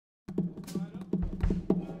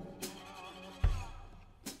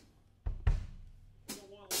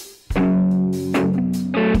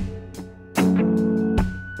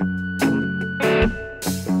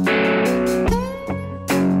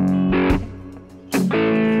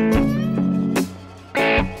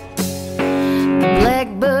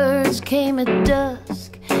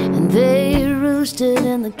roosted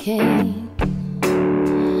in the cane,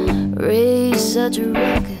 raised such a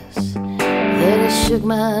ruckus that it shook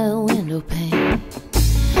my window pane.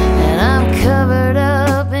 And I'm covered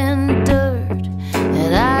up in dirt,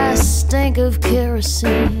 and I stink of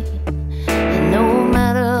kerosene. And no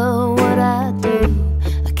matter what I do,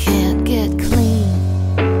 I can't get clean.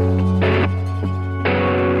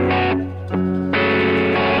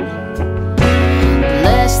 The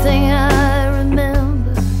last thing I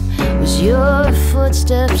remember was your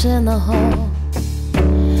footsteps in the hall,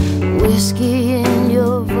 whiskey in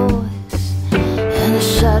your voice, and a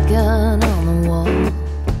shotgun on the wall.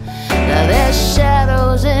 Now there's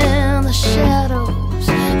shadows in the shadows,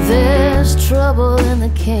 there's trouble in the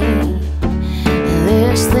cane, and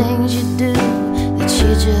there's things you do that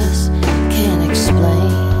you just can't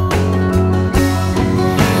explain.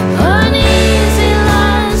 Uneasy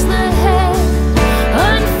lies the head,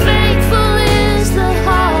 unfaithful is the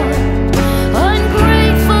heart,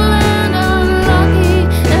 ungrateful and unlucky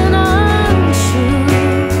and untrue.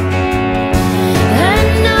 And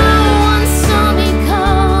no one saw me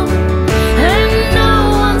come, and no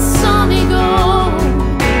one saw me go.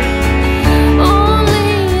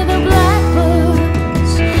 Only the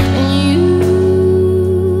blackbirds and you.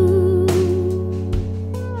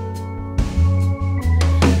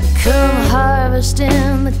 Come harvest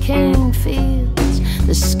in the cane fields,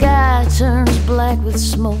 the sky turns black with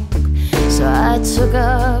smoke. So I took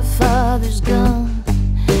our father's gun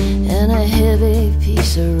and a heavy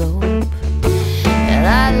piece of rope, and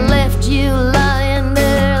I left you lying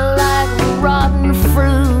there like rotten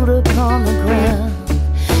fruit upon the ground.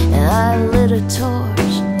 And I lit a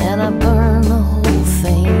torch and I burned the whole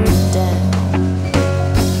thing down.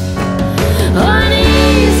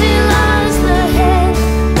 Uneasy lies the head,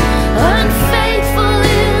 unfaithful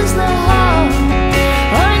is the heart,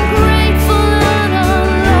 ungrateful and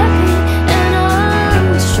unlucky and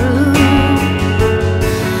untrue.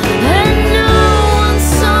 And no one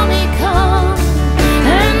saw me come,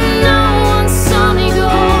 and no one saw me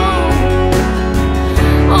go.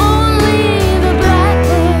 Only the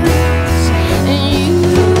blackbirds and you.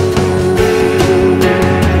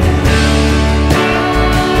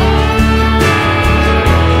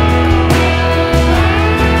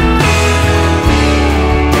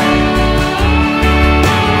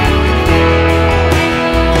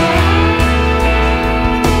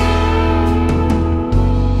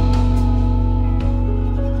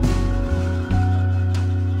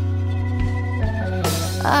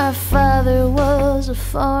 Our father was a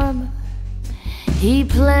farmer, he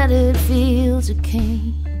planted fields of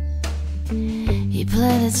cane. He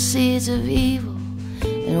planted seeds of evil,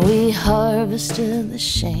 and we harvested the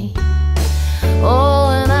shame. Oh,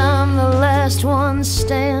 and I'm the last one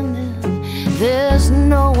standing, there's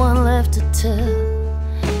no one left to tell.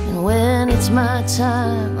 And when it's my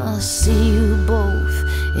time, I'll see you both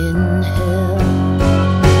in hell.